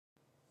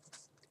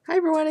Hi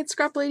everyone, it's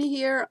Scrap Lady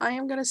here. I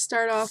am going to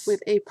start off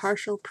with a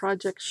partial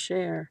project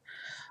share.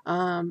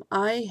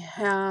 I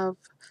have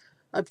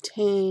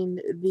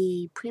obtained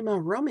the Prima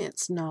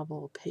romance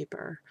novel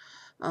paper.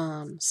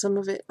 Some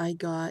of it I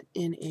got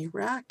in a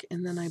rack,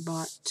 and then I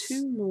bought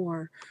two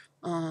more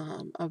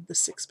of the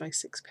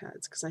 6x6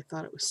 pads because I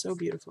thought it was so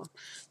beautiful.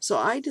 So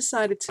I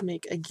decided to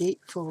make a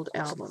gatefold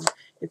album.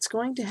 It's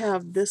going to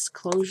have this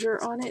closure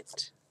on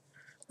it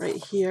right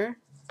here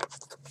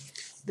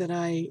that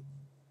I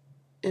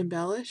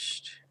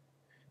embellished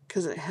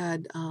because it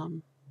had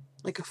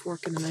like a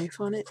fork and a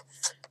knife on it,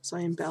 so I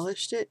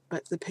embellished it.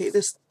 But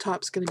this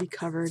top's going to be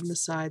covered, and the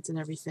sides and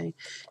everything,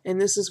 and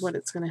this is what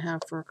it's going to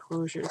have for a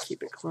closure to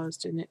keep it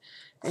closed in it.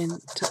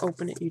 And to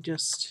open it, you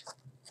just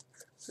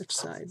which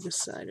side? This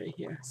side right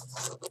here.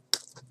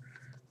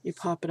 You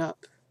pop it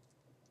up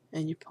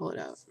and you pull it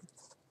out.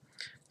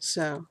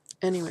 So,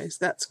 anyways,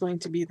 that's going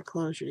to be the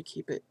closure to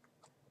keep it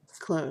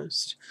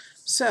closed.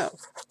 So,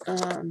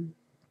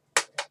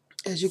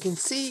 as you can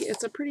see,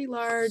 it's a pretty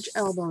large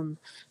album,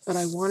 but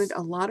I wanted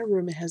a lot of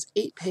room. It has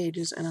 8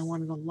 pages, and I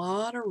wanted a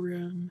lot of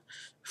room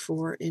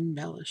for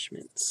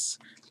embellishments.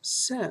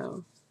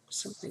 So,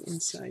 something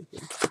inside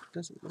here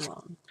doesn't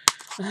belong.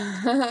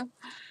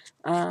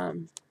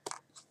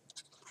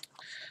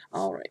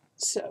 All right,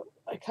 so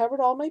I covered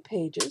all my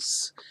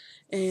pages,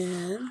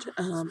 and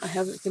I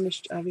haven't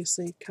finished,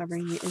 obviously,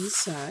 covering the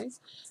inside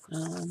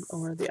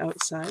or the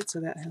outside, so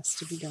that has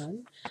to be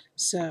done.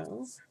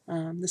 So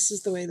this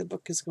is the way the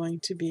book is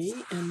going to be.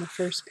 And the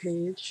first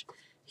page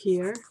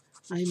here,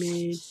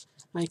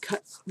 I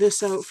cut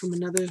this out from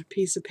another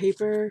piece of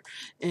paper,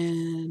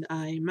 and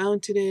I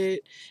mounted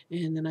it,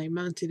 and then I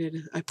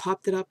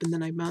popped it up, and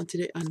then I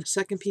mounted it on the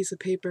second piece of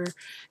paper,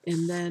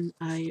 and then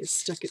I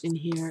stuck it in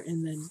here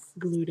and then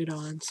glued it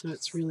on, so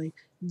it's really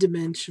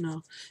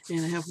dimensional.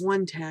 And I have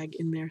one tag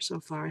in there so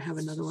far. I have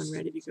another one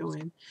ready to go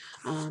in.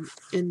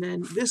 And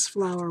then this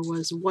flower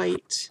was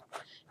white,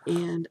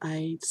 and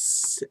I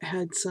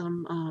had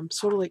some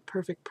sort of like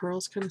perfect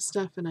pearls kind of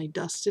stuff, and I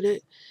dusted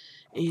it,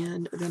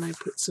 and then I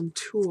put some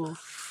tulle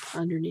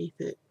underneath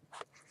it.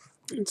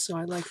 And so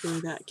I like the way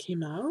that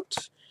came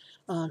out.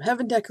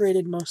 Haven't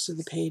decorated most of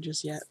the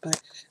pages yet,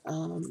 but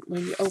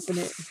when you open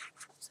it,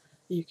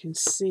 you can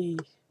see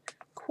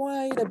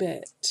quite a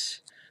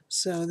bit.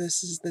 So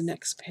this is the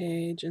next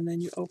page, and then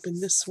you open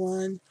this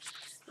one,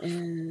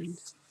 and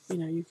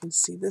you can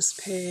see this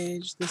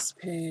page,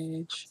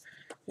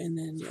 and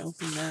then you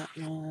open that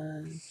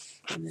one,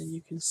 and then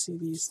you can see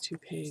these 2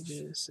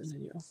 pages, and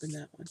then you open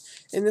that one.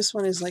 And this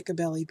one is like a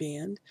belly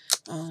band.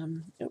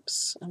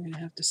 Oops, I'm going to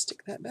have to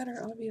stick that better,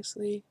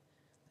 obviously.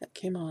 That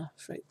came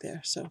off right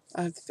there, so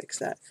I have to fix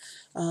that.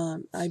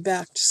 I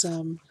backed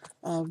some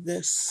of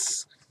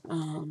this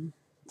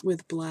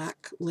with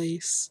black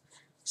lace,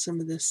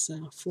 some of this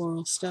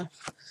floral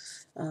stuff,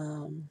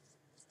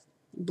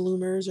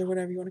 bloomers or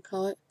whatever you want to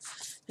call it,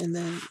 and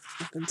then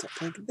opens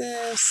up like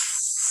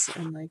this,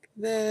 and like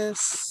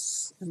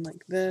this, and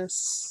like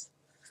this,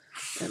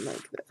 and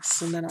like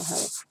this, and then I'll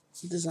have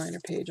a designer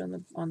page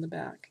on the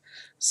back.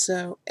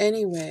 So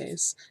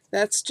anyways,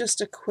 that's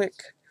just a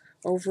quick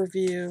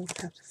overview,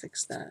 have to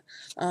fix that,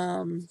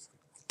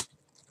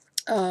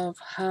 of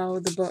how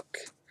the book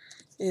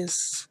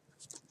is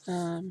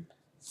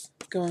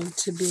going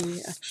to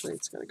be. Actually,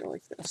 it's going to go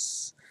like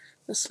this.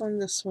 This one,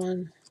 this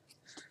one,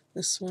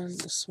 this one,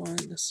 this one,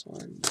 this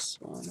one, this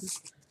one.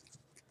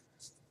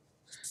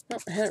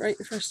 Nope, I had it right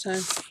the first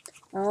time.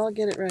 I'll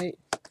get it right.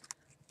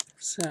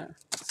 So,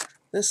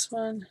 this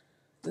one,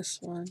 this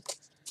one,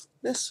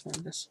 this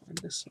one, this one,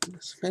 this one,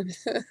 this one,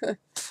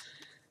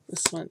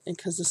 this one, and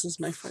because this is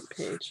my front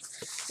page.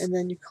 And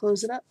then you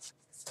close it up,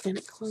 and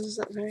it closes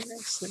up very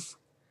nicely.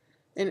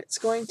 And it's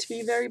going to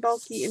be very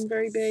bulky and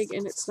very big,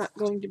 and it's not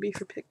going to be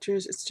for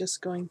pictures, it's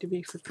just going to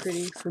be for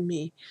pretty for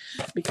me,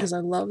 because I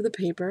love the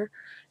paper,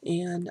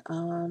 and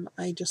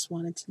I just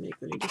wanted to make,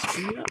 let me just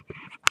bring it up.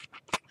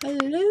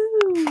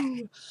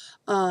 Hello!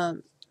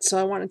 So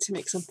I wanted to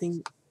make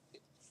something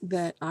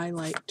that I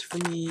liked for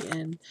me,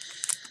 and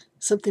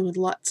something with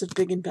lots of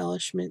big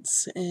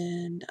embellishments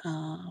and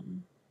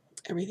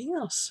everything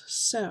else.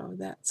 So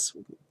that's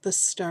the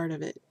start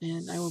of it,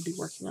 and I will be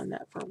working on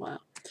that for a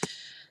while.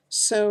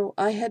 So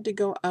I had to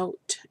go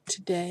out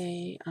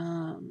today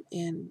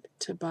and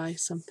to buy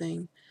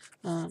something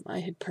I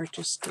had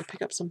purchased, to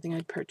pick up something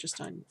I'd purchased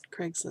on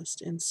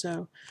Craigslist, and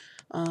so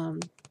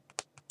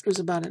it was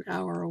about an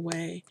hour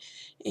away,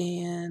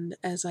 and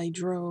as I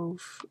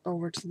drove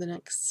over to the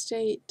next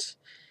state,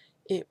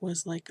 it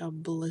was like a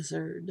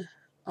blizzard.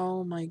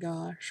 Oh my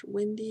gosh,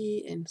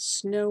 windy and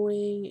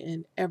snowing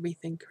and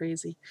everything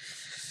crazy.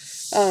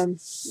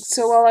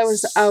 So while I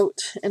was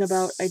out and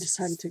about, I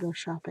decided to go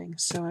shopping.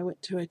 So I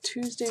went to a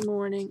Tuesday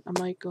morning, a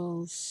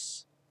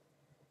Michael's,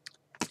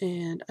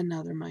 and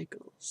another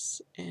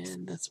Michaels,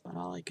 and that's about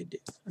all I could do.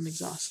 I'm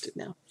exhausted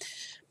now.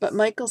 But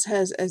Michaels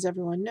has, as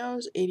everyone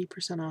knows,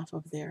 80% off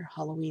of their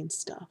Halloween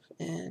stuff,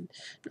 and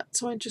I'm not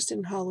so interested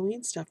in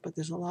Halloween stuff, but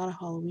there's a lot of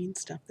Halloween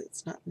stuff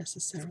that's not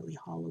necessarily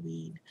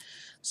Halloween.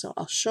 So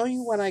I'll show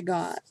you what I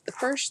got. The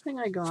first thing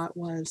I got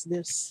was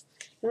this.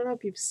 I don't know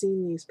if you've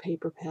seen these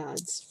paper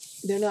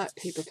pads. They're not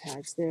paper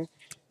pads.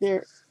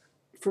 They're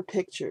for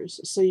pictures,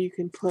 so you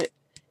can put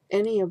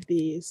any of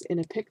these in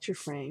a picture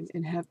frame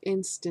and have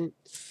instant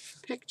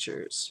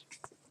pictures.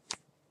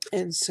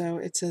 And so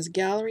it says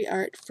gallery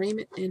art, frame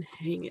it and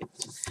hang it.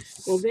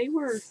 Well, they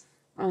were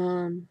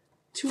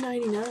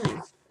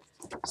 $2.99.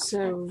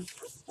 So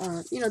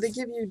they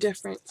give you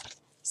different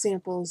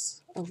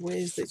samples of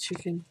ways that you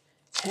can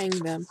hang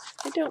them.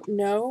 I don't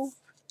know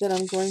that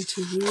I'm going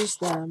to use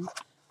them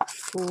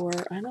for,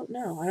 I don't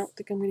know. I don't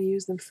think I'm going to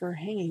use them for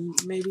hanging,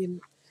 maybe in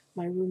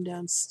my room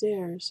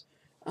downstairs.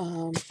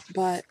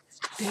 But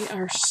they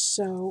are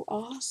so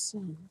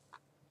awesome.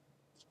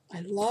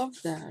 I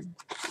love them.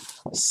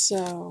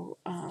 So,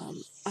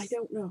 I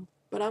don't know.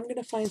 But I'm going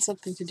to find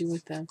something to do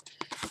with them.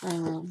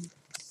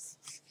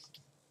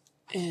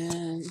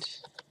 And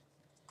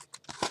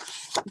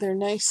they're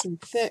nice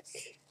and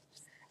thick.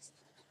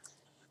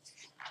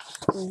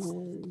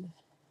 And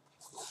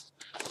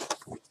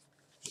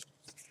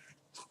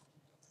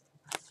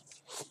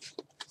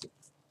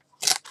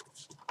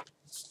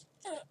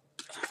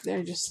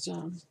they're just,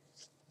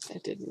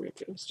 it didn't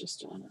rip, it was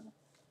just on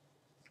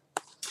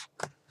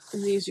a,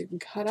 and these you can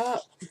cut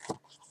up.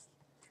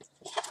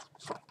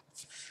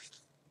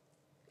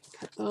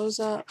 Cut those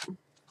up.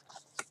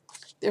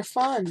 They're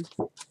fun.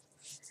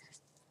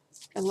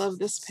 I love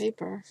this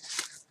paper.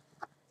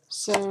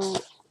 So,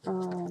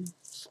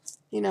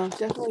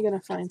 definitely going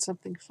to find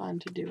something fun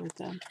to do with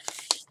them.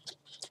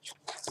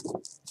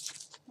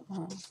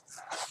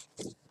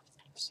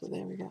 So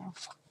there we go.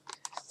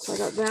 So I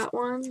got that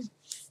one.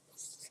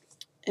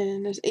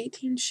 And there's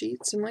 18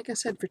 sheets. And like I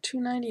said, for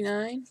 $2.99,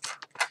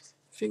 I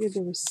figured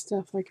there was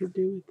stuff I could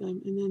do with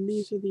them. And then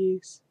these are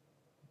these.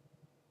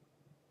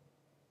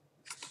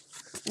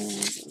 And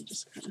I'll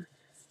just kind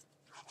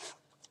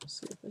of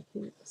see if I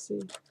can't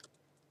see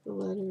the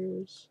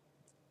letters.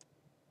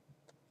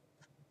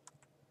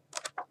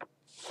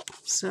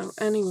 So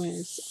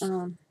anyways,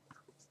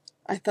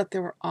 I thought they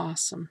were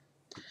awesome.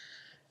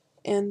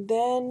 And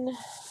then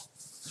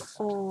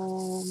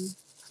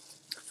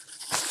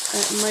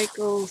at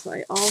Michael's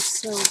I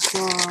also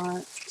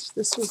got,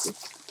 this was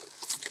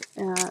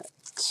at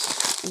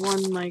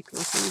one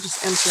Michael's. Let me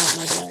just empty out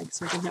my bag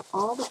so I can have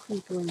all the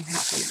crinkling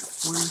happening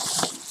at one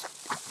time.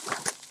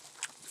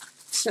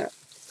 So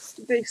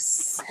they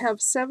have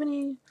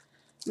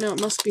it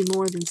must be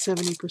more than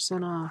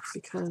 70% off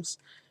because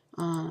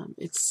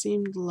it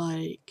seemed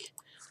like,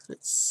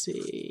 let's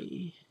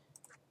see,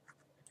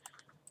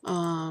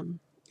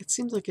 it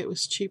seemed like it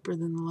was cheaper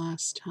than the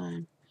last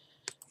time.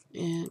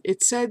 And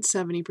it said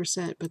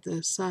 70%, but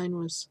the sign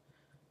was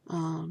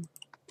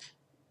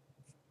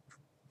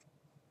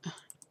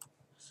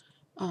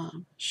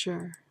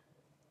sure.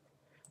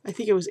 I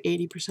think it was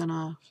 80%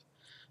 off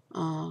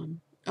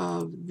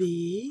of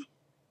the,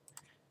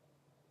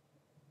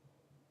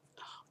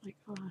 oh my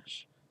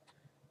gosh,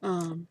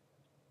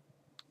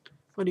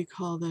 what do you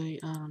call the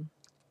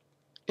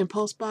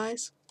impulse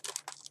buys?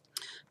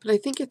 But I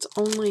think it's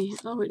only,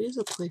 oh, it is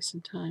a place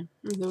and time.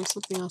 There was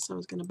something else I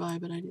was going to buy,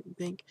 but I didn't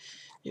think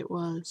it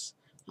was.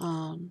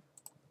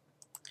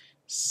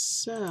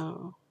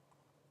 So,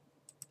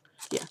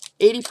 yeah,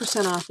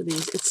 80% off of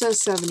these. It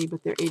says 70,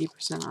 but they're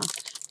 80% off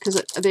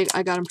because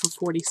I got them for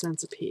 40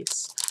 cents a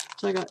piece.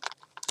 So I got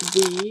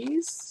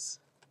these.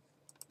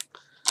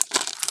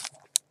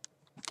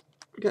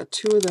 I got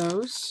 2 of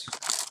those.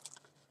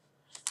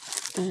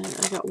 And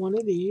I got 1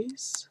 of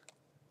these.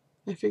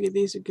 I figured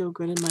these would go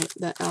good in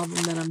that album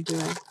that I'm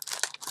doing.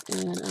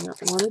 And I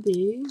got 1 of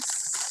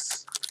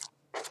these.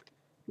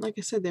 Like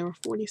I said, they were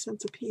 40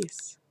 cents a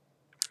piece,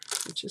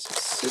 which is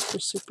super,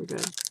 super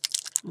good.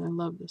 And I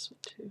love this one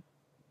too.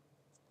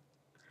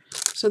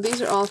 So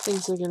these are all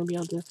things they're going to be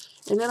able to.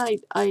 And then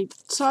I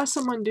saw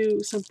someone do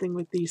something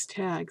with these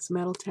tags,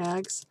 metal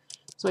tags.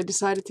 So I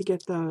decided to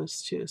get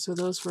those too. So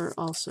those were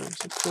also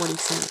 40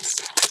 cents.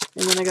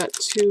 And then I got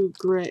 2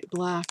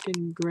 black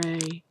and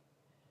gray.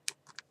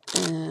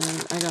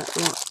 And I got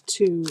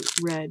 2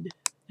 red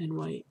and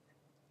white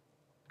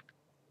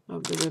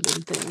of the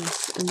ribbon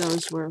things. And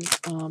those were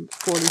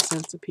 40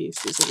 cents a piece.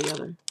 These are the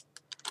other.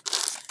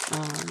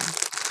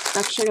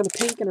 Actually, I got a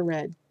pink and a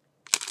red.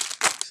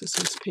 So this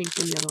one's pink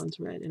and the other one's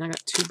red. And I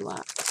got 2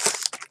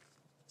 blacks.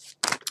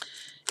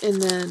 And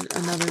then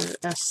another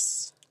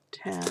S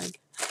tag.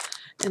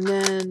 And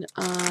then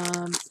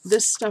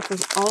this stuff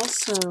is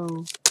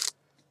also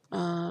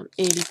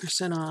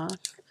 80% off.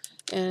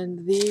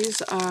 And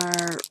these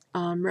are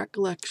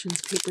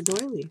Recollections paper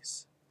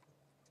doilies.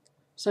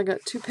 So I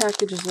got 2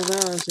 packages of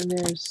those, and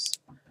there's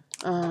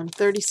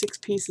 36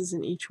 pieces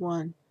in each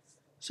one.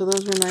 So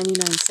those were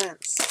 99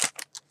 cents.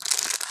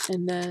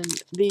 And then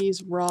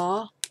these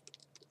raw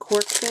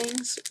cork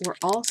things were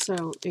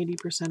also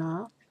 80%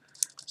 off.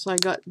 So I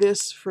got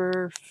this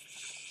for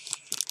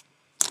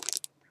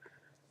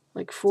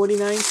like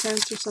 49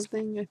 cents or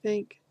something, I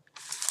think.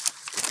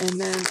 And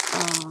then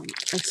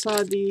I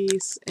saw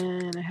these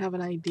and I have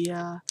an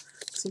idea,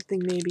 something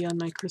maybe on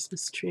my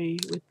Christmas tree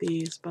with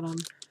these, but I'm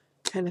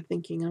kind of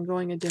thinking I'm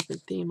going a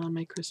different theme on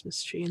my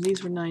Christmas tree. And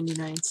these were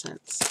 99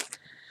 cents.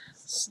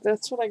 So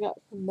that's what I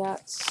got from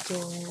that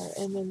store.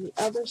 And then the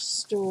other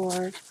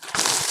store,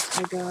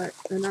 I got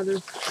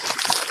another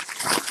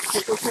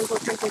Twinkle, Twinkle,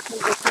 Twinkle,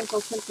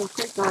 Twinkle, Twinkle, Twinkle,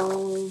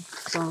 Twinkle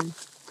song.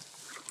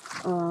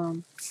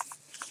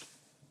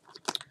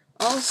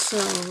 Also,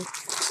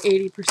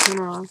 80%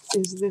 off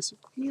is this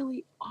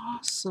really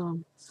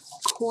awesome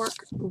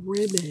cork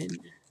ribbon.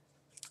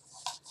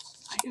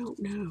 I don't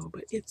know,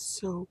 but it's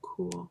so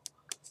cool.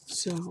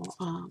 So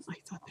I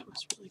thought that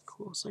was really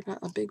cool. So I got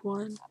a big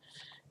one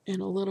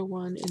and a little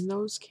one, and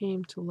those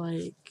came to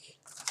like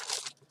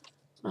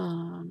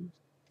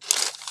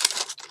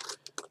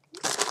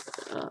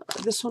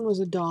this one was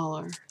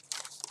 $1,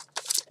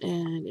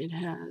 and it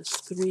has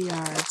 3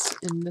 yards,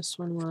 and this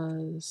one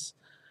was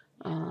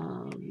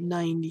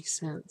 90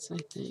 cents, I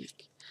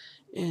think,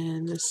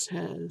 and this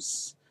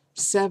has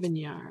 7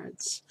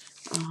 yards.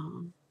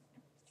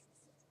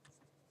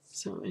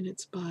 So, and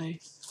it's by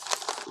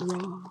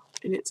Raw,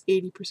 and it's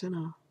 80%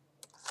 off.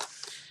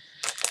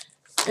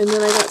 And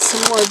then I got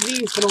some more of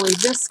these, but only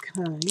this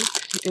kind,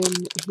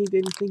 and he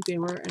didn't think they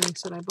were, and I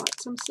said I bought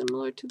some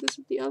similar to this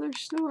at the other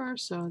store,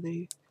 so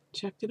they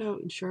checked it out,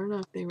 and sure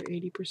enough, they were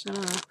 80%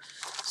 off.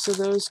 So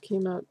those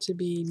came out to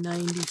be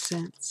 90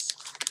 cents.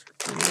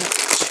 I got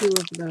 2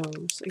 of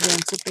those. Again,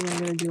 something I'm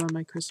going to do on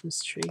my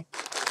Christmas tree.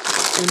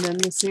 And then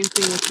the same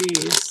thing with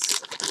these.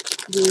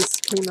 These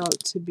came out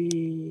to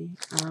be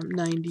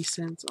 90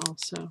 cents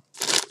also.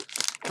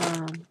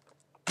 I'm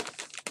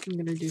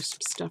going to do some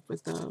stuff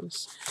with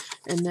those.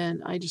 And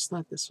then I just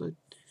thought this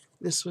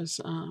was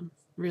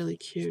really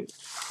cute.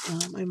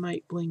 I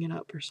might bling it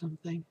up or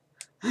something.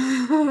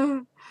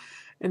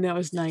 And that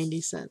was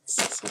 90 cents.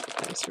 So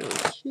that was really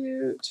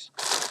cute.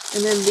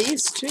 And then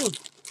these too.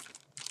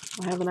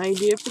 I have an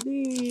idea for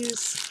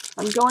these.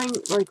 I'm going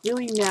like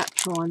really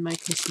natural on my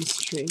Christmas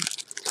tree.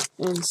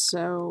 And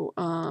so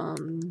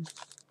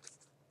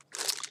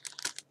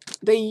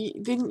they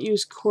didn't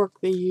use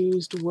cork, they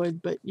used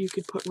wood, but you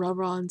could put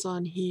rub-ons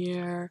on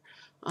here.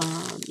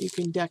 You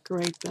can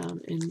decorate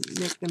them and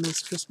make them as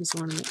Christmas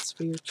ornaments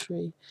for your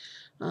tree.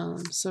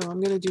 So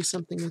I'm going to do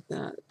something with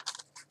that.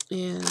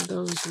 And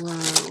those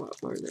were,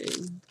 what were they?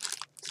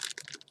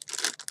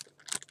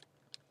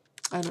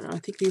 I don't know, I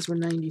think these were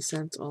 90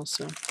 cents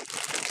also.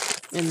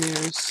 And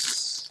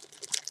there's,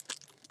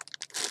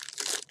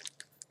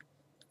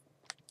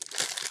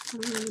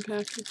 what is in the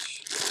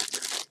package?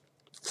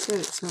 It said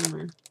it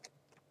somewhere.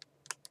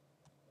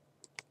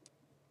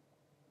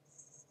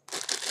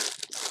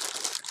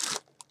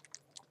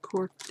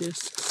 Cork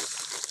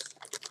discs.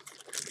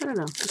 I don't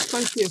know, there's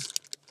quite a few.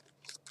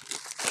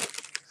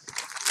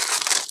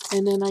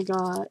 And then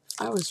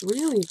I was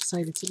really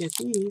excited to get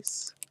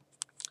these,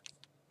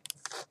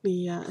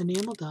 the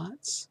enamel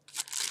dots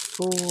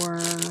for,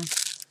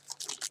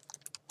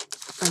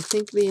 I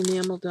think the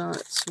enamel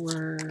dots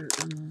were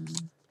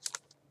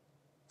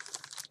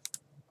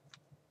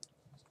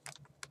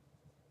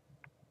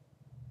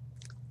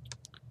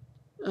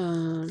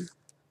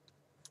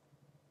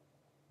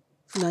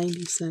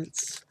 90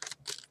 cents.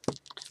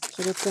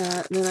 So I got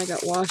that, and then I got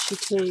washi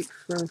tape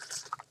for,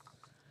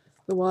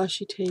 the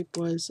washi tape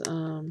was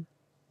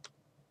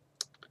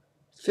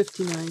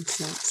 59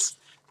 cents.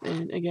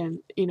 And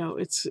again, you know,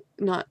 it's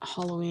not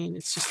Halloween,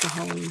 it's just the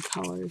Halloween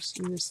colors.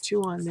 And there's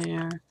 2 on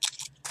there,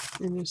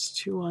 and there's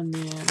 2 on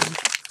there,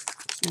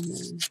 and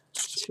then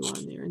 2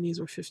 on there. And these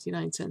were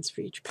 59 cents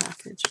for each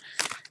package.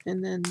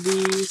 And then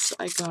these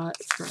I got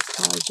for a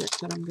project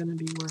that I'm going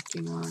to be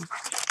working on.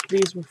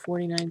 These were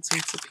 49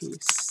 cents a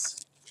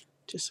piece.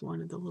 Just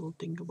wanted the little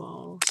dingle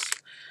balls.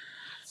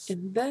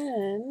 And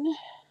then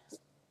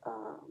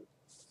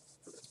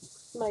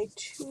my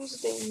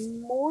Tuesday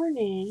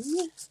morning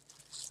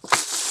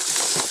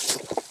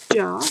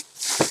job.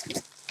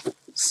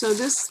 So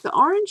the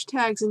orange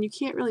tags, and you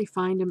can't really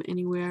find them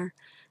anywhere,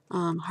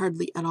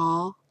 hardly at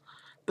all.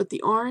 But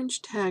the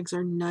orange tags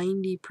are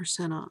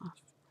 90% off.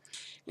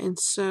 And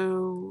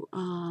so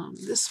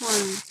this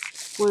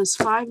one was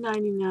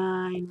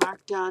 $5.99,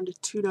 marked down to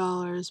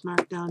 $2,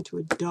 marked down to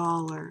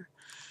 $1,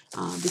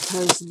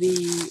 because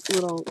the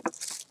little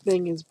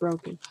thing is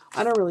broken.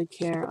 I don't really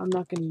care. I'm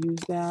not going to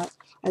use that.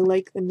 I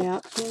like the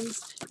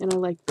napkins and I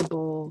like the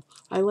bowl.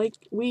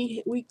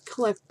 We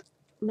collect,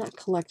 not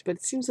collect, but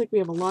it seems like we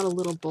have a lot of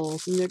little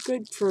bowls, and they're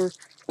good for,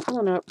 I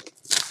don't know,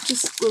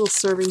 just little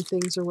serving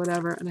things or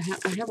whatever. And I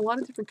have a lot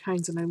of different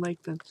kinds, and I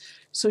like them.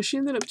 So she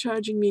ended up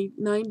charging me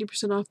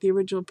 90% off the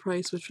original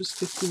price, which was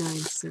 59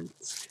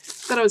 cents.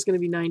 Thought I was going to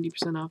be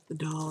 90% off the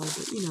 $1,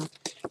 but you know,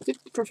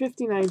 for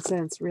 59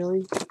 cents,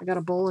 really? I got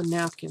a bowl and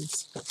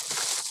napkins.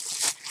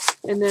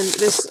 And then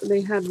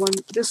they had one,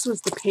 this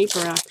was the paper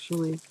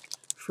actually,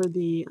 for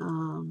the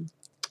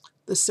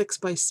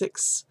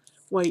 6x6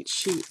 white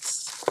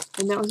sheets.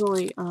 and that was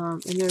only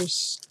and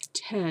there's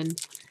 10,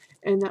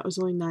 and that was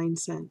only 9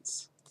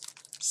 cents.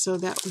 So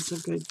that was a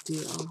good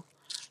deal.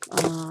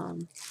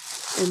 And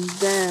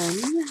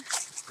then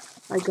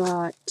I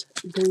got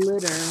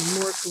glitter,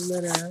 more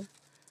glitter,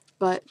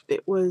 but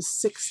it was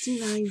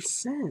 69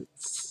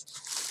 cents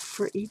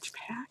for each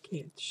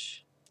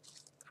package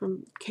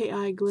from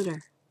KI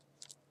Glitter.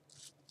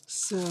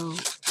 So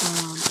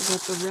I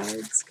got the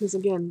reds because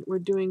again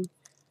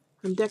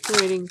I'm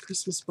decorating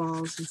Christmas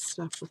balls and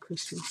stuff for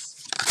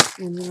Christmas.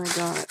 And then I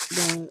got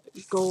the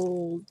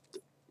gold,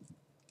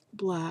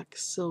 black,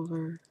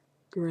 silver,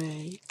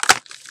 gray,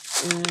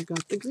 and I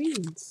got the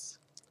greens.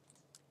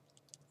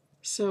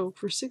 So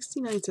for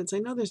 69 cents, I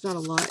know there's not a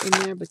lot in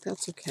there, but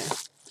that's okay.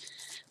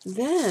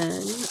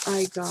 Then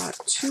I got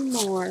 2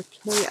 more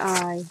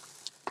KI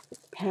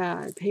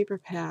paper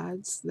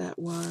pads that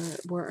were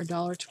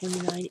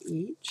 $1.29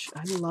 each.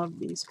 I love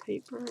these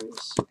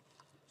papers.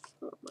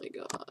 Oh my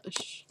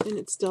gosh. And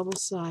it's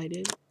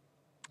double-sided.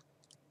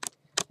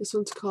 This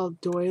one's called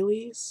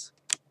Doilies.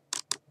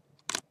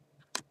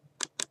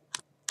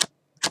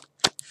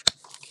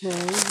 Okay,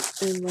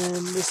 and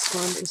then this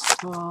one is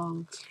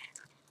called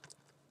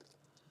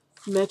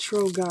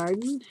Metro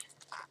Garden.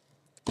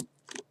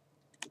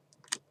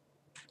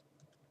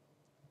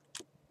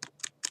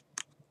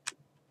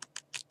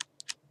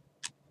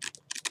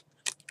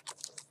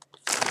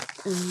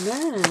 And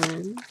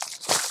then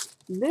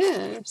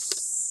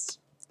this,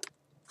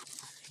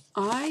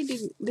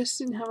 this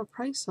didn't have a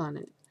price on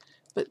it,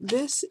 but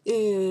this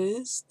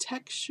is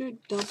textured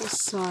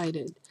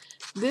double-sided.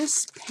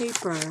 This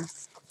paper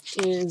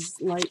is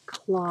like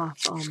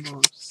cloth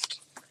almost.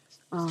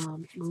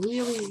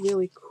 Really,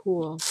 really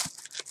cool.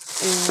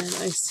 And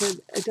I said,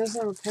 it doesn't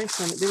have a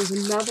price on it. There was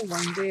another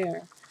one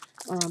there,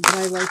 but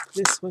I like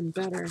this one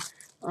better.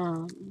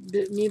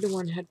 Neither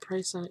one had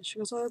price on it. She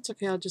goes, oh, that's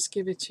okay. I'll just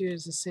give it to you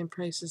as the same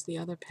price as the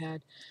other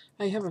pad.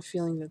 I have a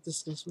feeling that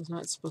this was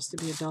not supposed to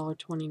be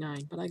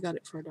 $1.29, but I got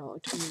it for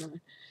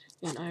 $1.29,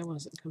 and I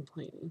wasn't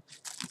complaining.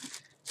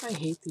 I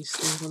hate these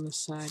things on the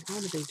side. Why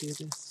do they do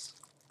this?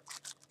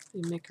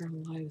 They make our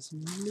lives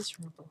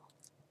miserable.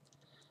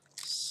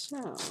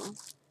 So,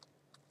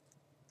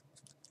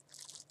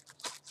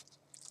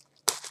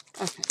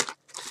 okay.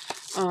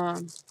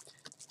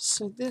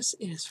 So this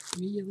is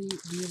really,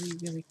 really,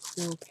 really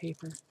cool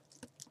paper.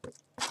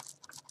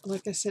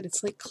 Like I said,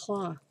 it's like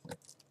cloth.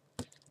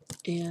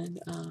 And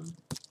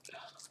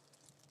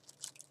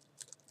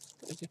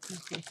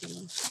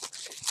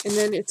and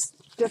then it's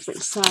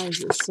different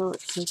sizes, so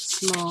it's like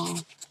small.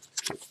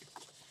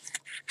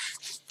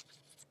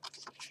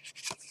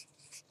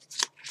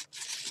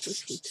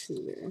 Let's get 2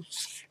 there.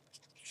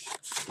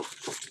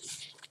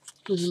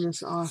 Isn't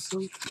this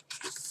awesome?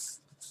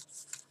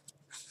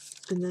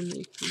 And then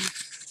they can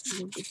a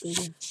little bit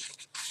bigger.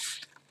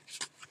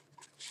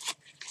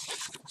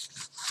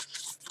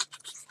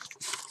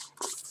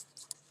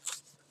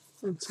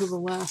 And so the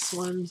last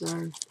ones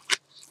are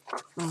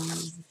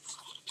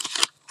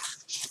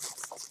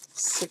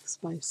 6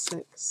 by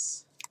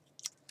 6.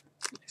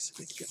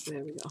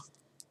 There we go.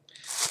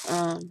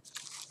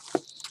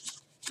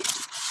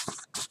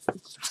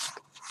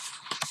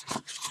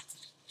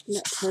 Isn't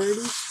that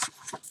pretty?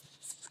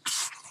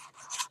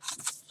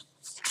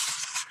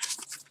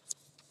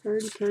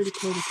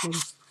 Pretty.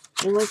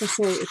 And like I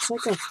say, it's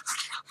like a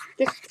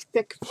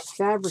thick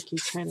fabric-y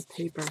kind of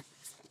paper.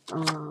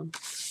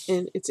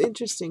 And it's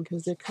interesting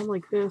because they come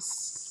like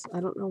this. I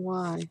don't know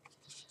why.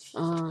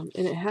 And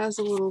it has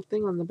a little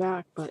thing on the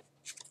back, but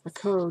a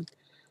code.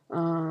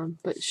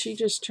 But she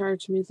just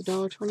charged me the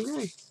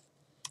 $1.29.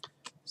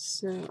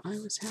 So I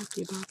was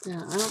happy about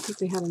that. I don't think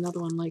they had another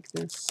one like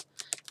this.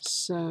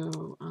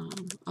 So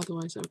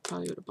otherwise I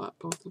probably would have bought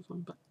both of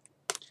them. But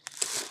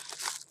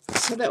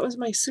so that was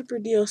my super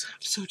deals.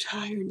 I'm so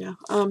tired now.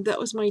 That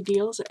was my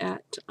deals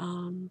at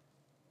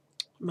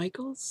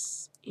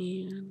Michael's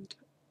and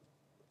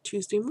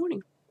Tuesday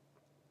morning.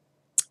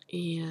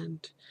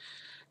 And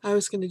I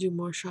was going to do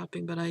more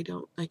shopping, but I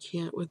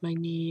can't with my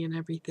knee and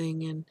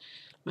everything, and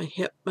my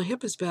hip. My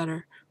hip is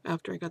better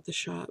after I got the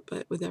shot,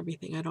 but with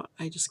everything,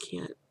 I just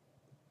can't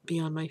be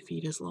on my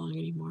feet as long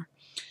anymore.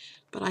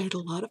 But I had a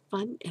lot of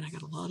fun, and I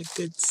got a lot of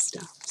good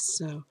stuff.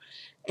 So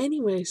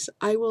anyways,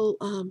 I will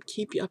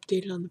keep you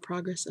updated on the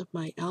progress of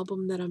my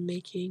album that I'm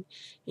making,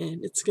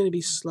 and it's going to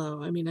be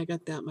slow. I mean, I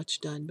got that much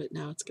done, but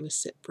now it's going to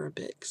sit for a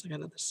bit because I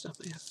got other stuff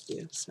I have to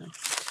do. So,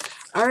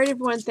 all right,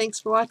 everyone,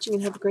 thanks for watching,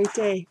 and have a great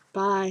day.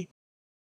 Bye.